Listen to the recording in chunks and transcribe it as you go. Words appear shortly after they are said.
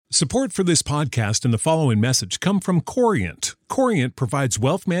Support for this podcast and the following message come from Corient. Corient provides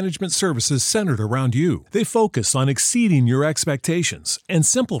wealth management services centered around you. They focus on exceeding your expectations and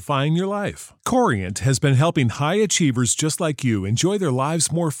simplifying your life. Corient has been helping high achievers just like you enjoy their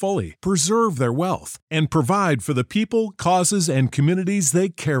lives more fully, preserve their wealth, and provide for the people, causes, and communities they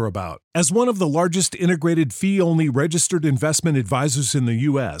care about. As one of the largest integrated fee-only registered investment advisors in the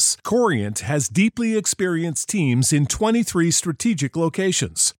U.S., Corient has deeply experienced teams in 23 strategic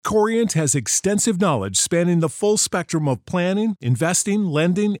locations. Corient has extensive knowledge spanning the full spectrum of planning, investing,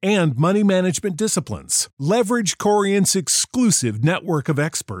 lending, and money management disciplines. Leverage Corient's exclusive network of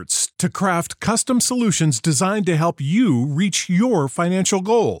experts to craft custom solutions designed to help you reach your financial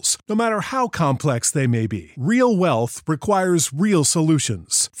goals, no matter how complex they may be. Real wealth requires real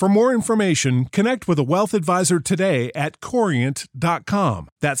solutions. For more information, connect with a wealth advisor today at Corient.com.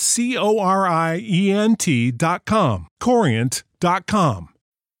 That's Corient.com. Corient.com.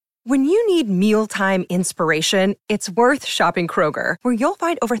 When you need mealtime inspiration, it's worth shopping Kroger, where you'll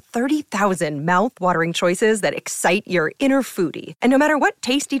find over 30,000 mouth-watering choices that excite your inner foodie. And no matter what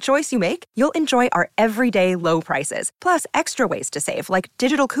tasty choice you make, you'll enjoy our everyday low prices, plus extra ways to save, like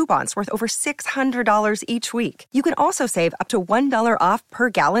digital coupons worth over $600 each week. You can also save up to $1 off per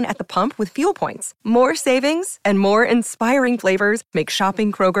gallon at the pump with fuel points. More savings and more inspiring flavors make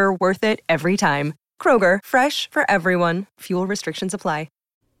shopping Kroger worth it every time. Kroger, fresh for everyone. Fuel restrictions apply.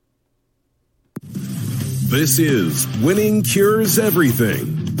 This is Winning Cures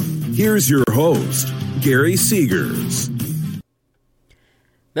Everything. Here's your host, Gary Seegers.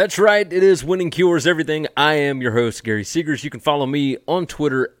 That's right, it is Winning Cures Everything. I am your host, Gary Seegers. You can follow me on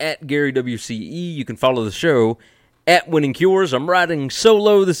Twitter at GaryWCE. You can follow the show at Winning Cures. I'm riding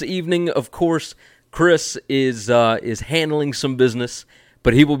solo this evening. Of course, Chris is handling some business,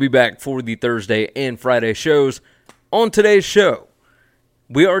 but he will be back for the Thursday and Friday shows. On today's show,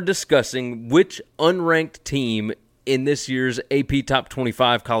 we are discussing which unranked team in this year's AP Top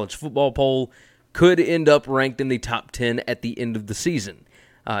 25 college football poll could end up ranked in the top 10 at the end of the season.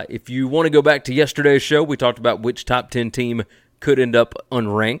 If you want to go back to yesterday's show, we talked about which top 10 team could end up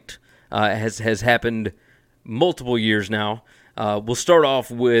unranked. Has happened multiple years now. We'll start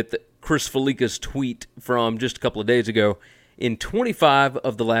off with Chris Fallica's tweet from just a couple of days ago. In 25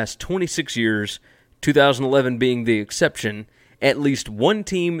 of the last 26 years, 2011 being the exception, at least one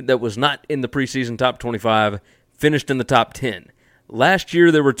team that was not in the preseason top 25 finished in the top 10. Last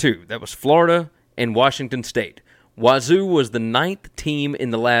year there were two. That was Florida and Washington State. Wazoo was the 9th team in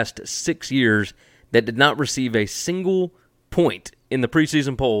the last 6 years that did not receive a single point in the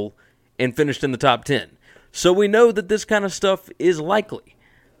preseason poll and finished in the top 10. So we know that this kind of stuff is likely.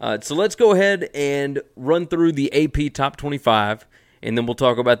 So let's go ahead and run through the AP top 25, and then we'll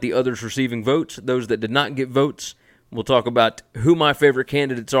talk about the others receiving votes, those that did not get votes. We'll talk about who my favorite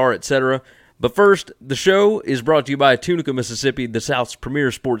candidates are, etc. But first, the show is brought to you by Tunica, Mississippi, the South's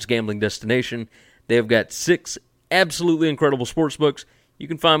premier sports gambling destination. They have got 6 absolutely incredible sports books. You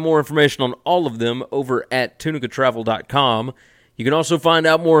can find more information on all of them over at tunicatravel.com. You can also find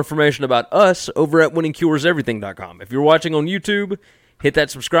out more information about us over at winningcureseverything.com. If you're watching on YouTube, hit that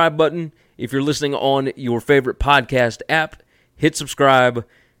subscribe button. If you're listening on your favorite podcast app, hit subscribe,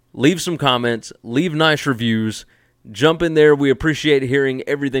 leave some comments, leave nice reviews. Jump in there. We appreciate hearing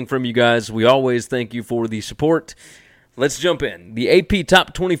everything from you guys. We always thank you for the support. Let's jump in. The AP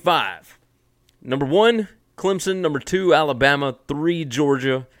Top 25. Number 1, Clemson. Number 2, Alabama. 3,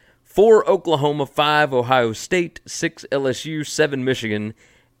 Georgia. 4, Oklahoma. 5, Ohio State. 6, LSU. 7, Michigan.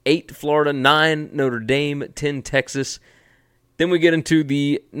 8, Florida. 9, Notre Dame. 10, Texas. Then we get into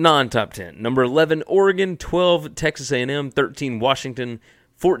the non-top 10. Number 11, Oregon. 12, Texas A&M. 13, Washington.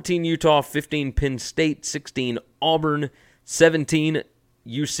 14, Utah. 15, Penn State. 16, Auburn. 17,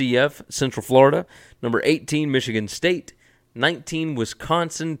 UCF, Central Florida. Number 18, Michigan State. 19,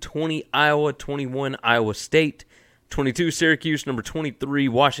 Wisconsin. 20, Iowa. 21, Iowa State. 22, Syracuse. Number 23,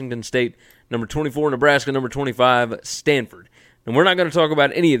 Washington State. Number 24, Nebraska. Number 25, Stanford. And we're not going to talk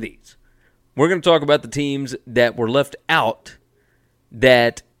about any of these. We're going to talk about the teams that were left out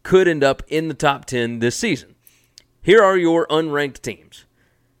that could end up in the top 10 this season. Here are your unranked teams.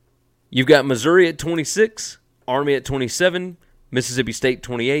 You've got Missouri at 26, Army at 27, Mississippi State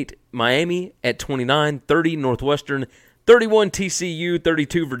 28, Miami at 29, 30 Northwestern, 31 TCU,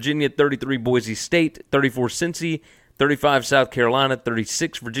 32 Virginia, 33 Boise State, 34 Cincy, 35 South Carolina,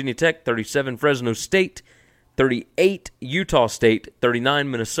 36 Virginia Tech, 37 Fresno State, 38 Utah State,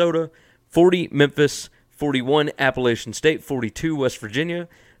 39 Minnesota, 40 Memphis, 41 Appalachian State, 42 West Virginia,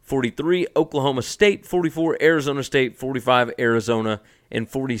 43 Oklahoma State, 44 Arizona State, 45 Arizona, and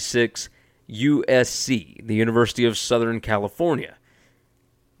 46 USC, the University of Southern California.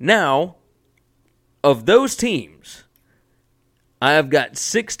 Now, of those teams, I have got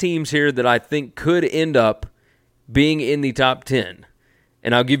 6 teams here that I think could end up being in the top 10.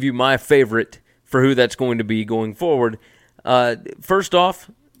 And I'll give you my favorite for who that's going to be going forward. First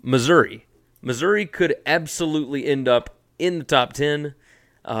off, Missouri. Missouri could absolutely end up in the top 10.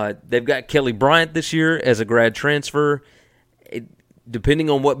 They've got Kelly Bryant this year as a grad transfer. Depending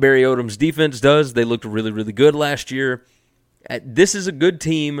on what Barry Odom's defense does, they looked really, really good last year. This is a good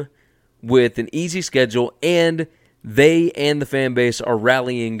team with an easy schedule, and they and the fan base are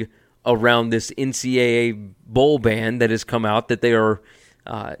rallying around this NCAA bowl ban that has come out that they are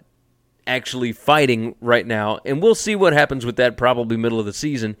actually fighting right now. And we'll see what happens with that probably middle of the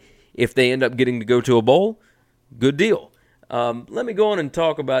season. If they end up getting to go to a bowl, good deal. Let me go on and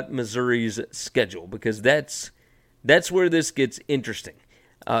talk about Missouri's schedule because that's where this gets interesting.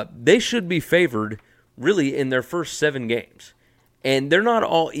 They should be favored really in their first 7 games. And they're not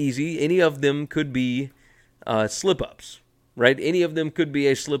all easy. Any of them could be slip-ups, right? Any of them could be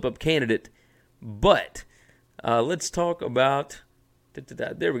a slip-up candidate. But let's talk about...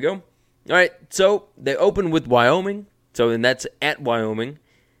 There we go. All right, so they open with Wyoming. And that's at Wyoming.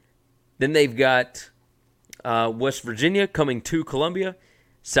 Then they've got West Virginia coming to Columbia,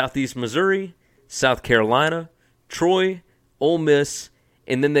 Southeast Missouri, South Carolina, Troy, Ole Miss,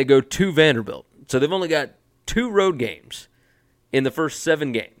 and then they go to Vanderbilt. So they've only got 2 road games in the first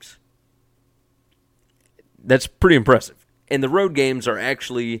 7 games. That's pretty impressive. And the road games are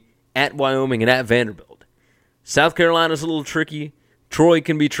actually at Wyoming and at Vanderbilt. South Carolina's a little tricky. Troy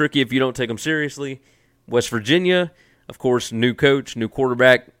can be tricky if you don't take them seriously. West Virginia, of course, new coach, new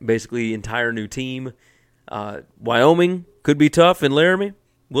quarterback, basically entire new team. Wyoming could be tough in Laramie.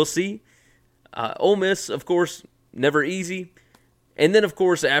 We'll see. Ole Miss, of course, never easy. And then, of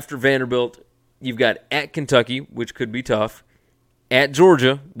course, after Vanderbilt, you've got at Kentucky, which could be tough. At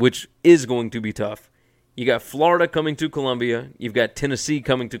Georgia, which is going to be tough. You got Florida coming to Columbia. You've got Tennessee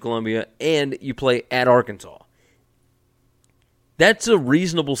coming to Columbia. And you play at Arkansas. That's a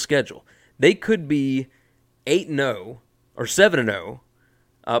reasonable schedule. They could be 8-0 or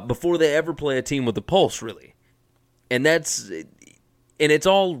 7-0 before they ever play a team with a pulse, really. And it's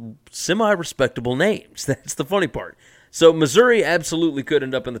all semi-respectable names. That's the funny part. So Missouri absolutely could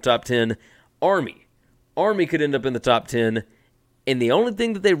end up in the top 10. Army could end up in the top 10. And the only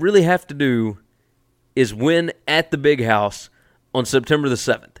thing that they really have to do is win at the Big House on September the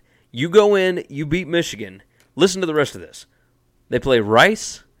 7th. You go in, you beat Michigan. Listen to the rest of this. They play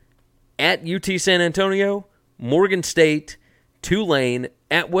Rice, at UT San Antonio, Morgan State, Tulane,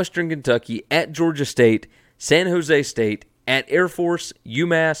 at Western Kentucky, at Georgia State, San Jose State, at Air Force,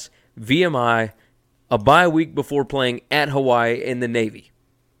 UMass, VMI, a bye week before playing at Hawaii and the Navy.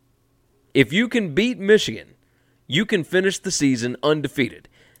 If you can beat Michigan, you can finish the season undefeated.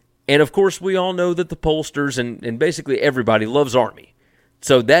 And, of course, we all know that the pollsters and basically everybody loves Army.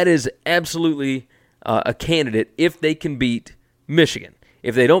 So that is absolutely a candidate if they can beat Michigan.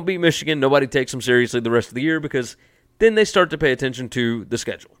 If they don't beat Michigan, nobody takes them seriously the rest of the year because then they start to pay attention to the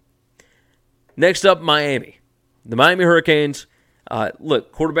schedule. Next up, Miami. The Miami Hurricanes.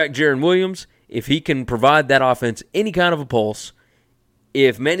 Look, quarterback Jaron Williams, if he can provide that offense any kind of a pulse,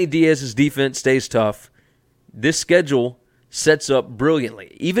 if Manny Diaz's defense stays tough, this schedule sets up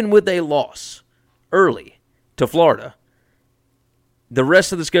brilliantly. Even with a loss early to Florida, the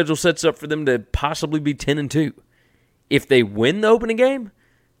rest of the schedule sets up for them to possibly be 10-2. If they win the opening game,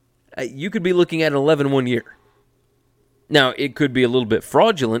 you could be looking at an 11-1 year. Now, it could be a little bit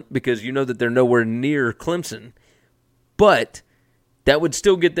fraudulent because you know that they're nowhere near Clemson, but that would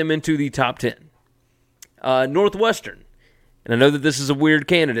still get them into the top 10. Northwestern, and I know that this is a weird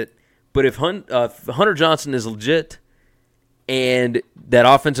candidate, but if Hunter Johnson is legit and that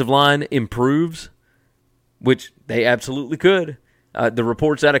offensive line improves, which they absolutely could, the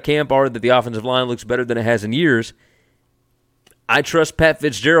reports out of camp are that the offensive line looks better than it has in years. I trust Pat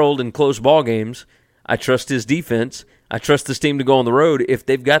Fitzgerald in close ball games. I trust his defense. I trust this team to go on the road. If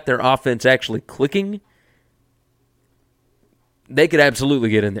they've got their offense actually clicking, they could absolutely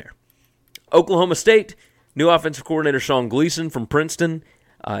get in there. Oklahoma State, new offensive coordinator Sean Gleason from Princeton.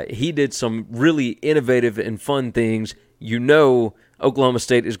 He did some really innovative and fun things. You know Oklahoma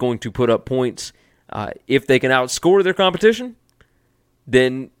State is going to put up points. If they can outscore their competition,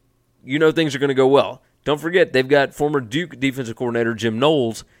 then you know things are going to go well. Don't forget, they've got former Duke defensive coordinator Jim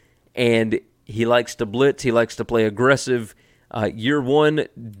Knowles, and he likes to blitz. He likes to play aggressive. Year one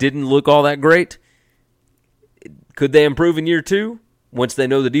didn't look all that great. Could they improve in year two once they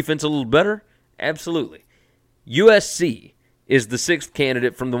know the defense a little better? Absolutely. USC is the sixth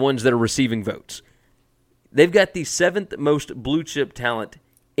candidate from the ones that are receiving votes. They've got the seventh most blue chip talent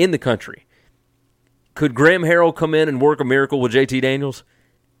in the country. Could Graham Harrell come in and work a miracle with JT Daniels?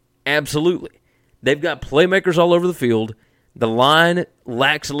 Absolutely. They've got playmakers all over the field. The line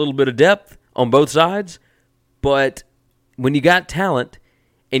lacks a little bit of depth on both sides, but when you got talent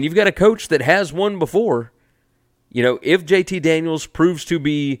and you've got a coach that has won before, if JT Daniels proves to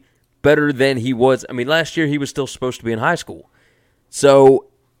be better than he was, last year he was still supposed to be in high school. So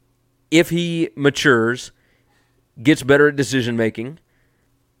if he matures, gets better at decision-making,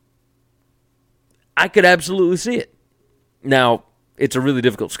 I could absolutely see it. Now, it's a really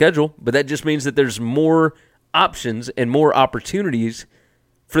difficult schedule, but that just means that there's more options and more opportunities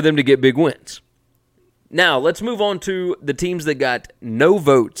for them to get big wins. Now, let's move on to the teams that got no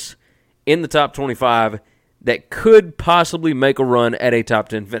votes in the top 25 that could possibly make a run at a top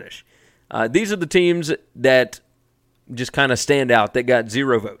 10 finish. These are the teams that just kind of stand out that got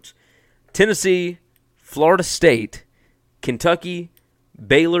 0 votes. Tennessee, Florida State, Kentucky,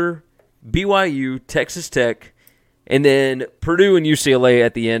 Baylor, BYU, Texas Tech, and then Purdue and UCLA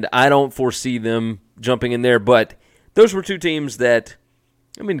at the end. I don't foresee them jumping in there, but those were two teams that,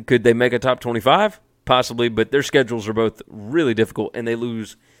 could they make a top 25? Possibly, but their schedules are both really difficult, and they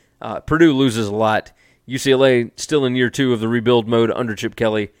lose. Purdue loses a lot. UCLA still in year 2 of the rebuild mode under Chip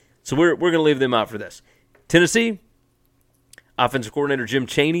Kelly, so we're going to leave them out for this. Tennessee, offensive coordinator Jim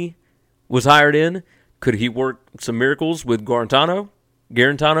Chaney was hired in. Could he work some miracles with Guarantano,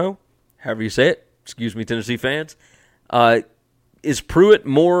 however you say it? Excuse me, Tennessee fans. Is Pruitt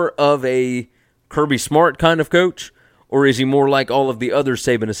more of a Kirby Smart kind of coach, or is he more like all of the other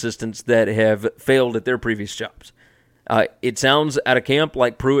Saban assistants that have failed at their previous jobs? It sounds out of camp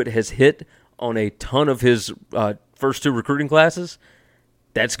like Pruitt has hit on a ton of his first 2 recruiting classes.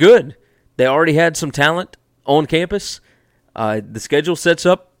 That's good. They already had some talent on campus. The schedule sets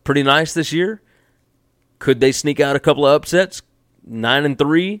up pretty nice this year. Could they sneak out a couple of upsets?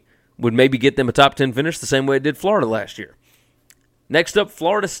 9-3 would maybe get them a top 10 finish the same way it did Florida last year. Next up,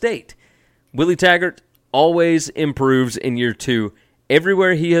 Florida State. Willie Taggart always improves in year 2.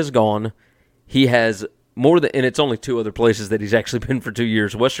 Everywhere he has gone, he has more than, and it's only 2 other places that he's actually been for 2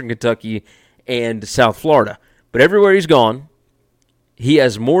 years, Western Kentucky and South Florida. But everywhere he's gone, he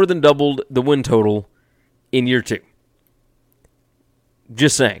has more than doubled the win total in year 2.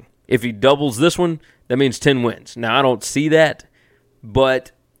 Just saying. If he doubles this one, that means 10 wins. Now, I don't see that,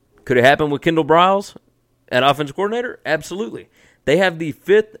 but could it happen with Kendall Briles at offensive coordinator? Absolutely. They have the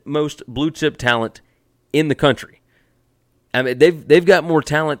 5th most blue-chip talent in the country. They've got more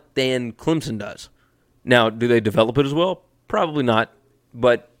talent than Clemson does. Now, do they develop it as well? Probably not,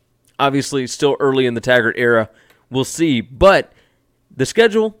 but obviously still early in the Taggart era. We'll see, but the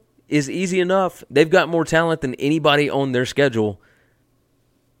schedule is easy enough. They've got more talent than anybody on their schedule.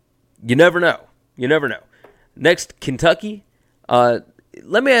 You never know. Next, Kentucky.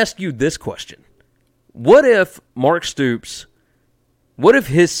 Let me ask you this question. What if Mark Stoops, what if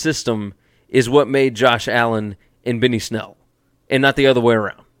his system is what made Josh Allen and Benny Snell and not the other way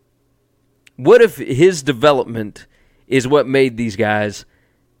around? What if his development is what made these guys?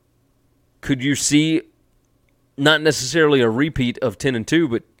 Could you see not necessarily a repeat of 10-2,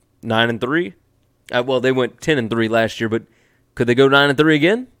 but 9-3? Well, they went 10-3 last year, but could they go 9-3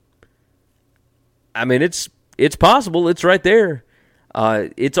 again? It's possible. It's right there.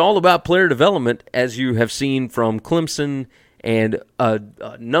 It's all about player development, as you have seen from Clemson and a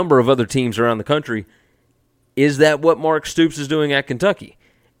number of other teams around the country. Is that what Mark Stoops is doing at Kentucky?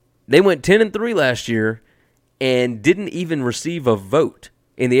 They went 10-3 last year and didn't even receive a vote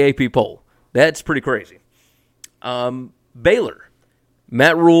in the AP poll. That's pretty crazy. Baylor.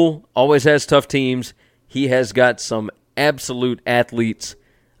 Matt Rule always has tough teams. He has got some absolute athletes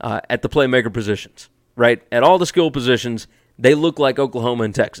at the playmaker positions, right? At all the skill positions, they look like Oklahoma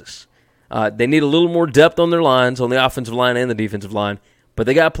and Texas. They need a little more depth on their lines, on the offensive line and the defensive line, but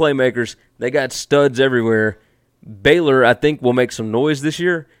they got playmakers. They got studs everywhere. Baylor, I think, will make some noise this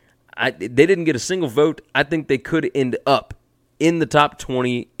year. They didn't get a single vote. I think they could end up in the top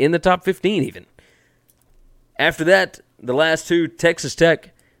 20, in the top 15 even. After that, the last 2, Texas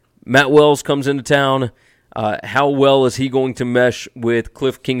Tech. Matt Wells comes into town. How well is he going to mesh with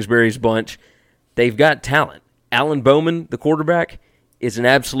Cliff Kingsbury's bunch? They've got talent. Alan Bowman, the quarterback, is an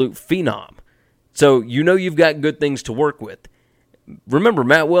absolute phenom. So you've got good things to work with. Remember,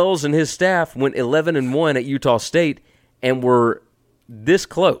 Matt Wells and his staff went 11-1 at Utah State and were this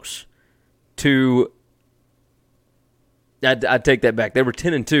close to, I take that back. They were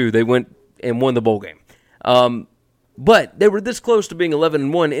 10-2. They went and won the bowl game. But they were this close to being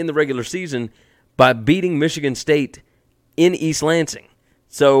 11-1 in the regular season by beating Michigan State in East Lansing.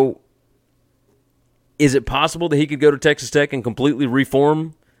 So is it possible that he could go to Texas Tech and completely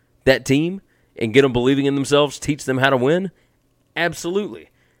reform that team and get them believing in themselves, teach them how to win? Absolutely.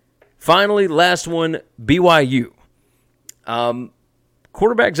 Finally, last one, BYU.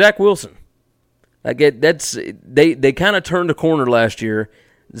 Quarterback Zach Wilson. They kind of turned a corner last year.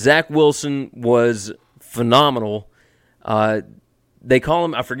 Zach Wilson was phenomenal. They call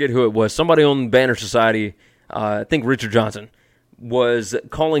him, I forget who it was, somebody on Banner Society, I think Richard Johnson, was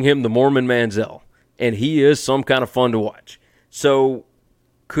calling him the Mormon Manziel. And he is some kind of fun to watch. So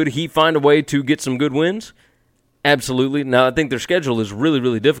could he find a way to get some good wins? Absolutely. Now, I think their schedule is really,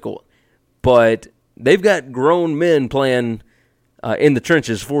 really difficult. But they've got grown men playing in the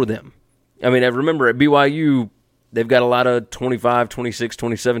trenches for them. I mean, I remember at BYU, they've got a lot of 25, 26,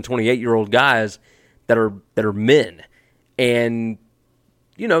 27, 28-year-old guys that are men. And,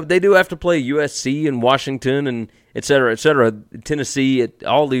 you know, they do have to play USC and Washington and et cetera, Tennessee,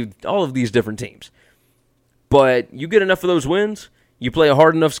 all of these different teams. But you get enough of those wins, you play a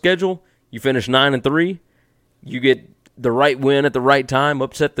hard enough schedule, you finish 9-3, you get the right win at the right time,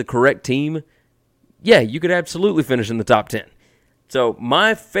 upset the correct team, yeah, you could absolutely finish in the top 10. So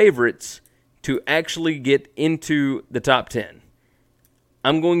my favorites to actually get into the top 10,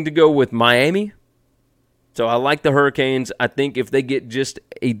 I'm going to go with Miami. So I like the Hurricanes. I think if they get just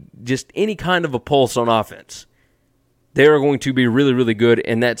any kind of a pulse on offense, they are going to be really, really good,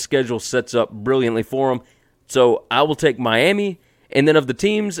 and that schedule sets up brilliantly for them. So I will take Miami, and then of the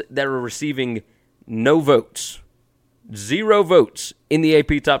teams that are receiving no votes, 0 votes in the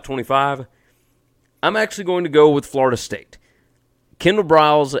AP Top 25, I'm actually going to go with Florida State. Kendall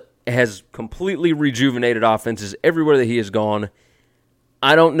Briles has completely rejuvenated offenses everywhere that he has gone.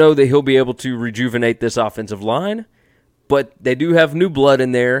 I don't know that he'll be able to rejuvenate this offensive line, but they do have new blood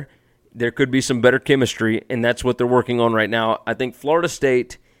in there. There could be some better chemistry, and that's what they're working on right now. I think Florida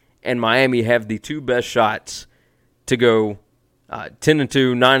State and Miami have the two best shots to go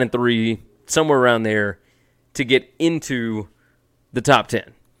 10-2, 9-3, somewhere around there, to get into the top 10.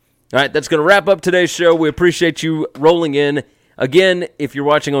 All right, that's going to wrap up today's show. We appreciate you rolling in. Again, if you're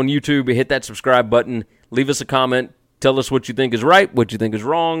watching on YouTube, hit that subscribe button. Leave us a comment. Tell us what you think is right, what you think is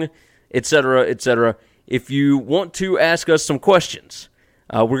wrong, etc., etc. If you want to ask us some questions,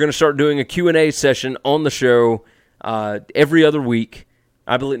 we're going to start doing a Q&A session on the show every other week.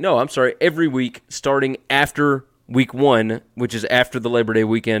 Every week starting after week 1, which is after the Labor Day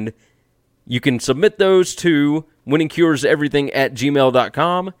weekend. You can submit those to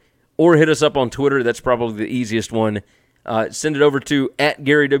winningcureseverything@gmail.com or hit us up on Twitter. That's probably the easiest one. Send it over to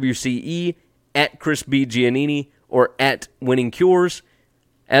 @GaryWCE, @ChrisB. or @WinningCures.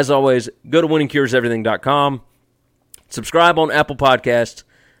 As always, go to winningcureseverything.com. Subscribe on Apple Podcasts.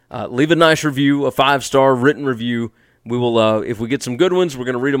 Leave a nice review, a 5-star written review. We will, if we get some good ones, we're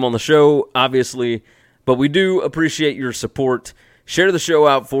going to read them on the show, obviously. But we do appreciate your support. Share the show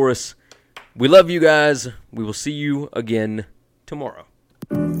out for us. We love you guys. We will see you again tomorrow.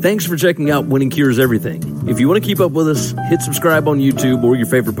 Thanks for checking out Winning Cures Everything. If you want to keep up with us, hit subscribe on YouTube or your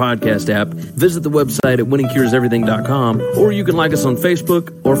favorite podcast app. Visit the website at winningcureseverything.com, or you can like us on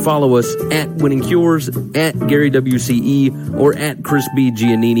Facebook or follow us @WinningCures, @GaryWCE, or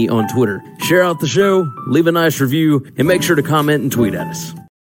 @ChrisB. on Twitter. Share out the show, leave a nice review, and make sure to comment and tweet at us.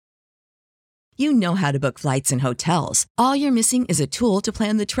 You know how to book flights and hotels. All you're missing is a tool to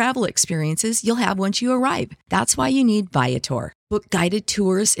plan the travel experiences you'll have once you arrive. That's why you need Viator. Book guided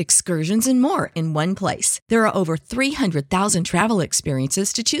tours, excursions, and more in one place. There are over 300,000 travel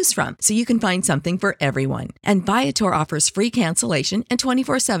experiences to choose from, so you can find something for everyone. And Viator offers free cancellation and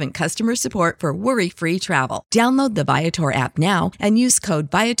 24/7 customer support for worry-free travel. Download the Viator app now and use code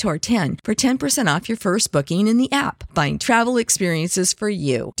Viator10 for 10% off your first booking in the app. Find travel experiences for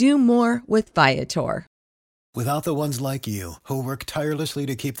you. Do more with Viator. Without the ones like you, who work tirelessly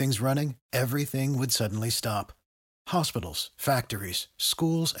to keep things running, everything would suddenly stop. Hospitals, factories,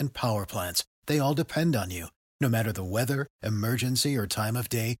 schools, and power plants, they all depend on you. No matter the weather, emergency, or time of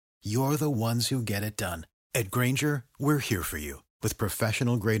day, you're the ones who get it done. At Grainger, we're here for you with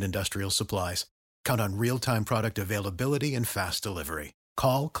professional-grade industrial supplies. Count on real-time product availability and fast delivery.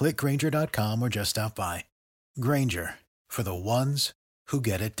 Call, click Grainger.com, or just stop by. Grainger, for the ones who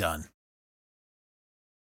get it done.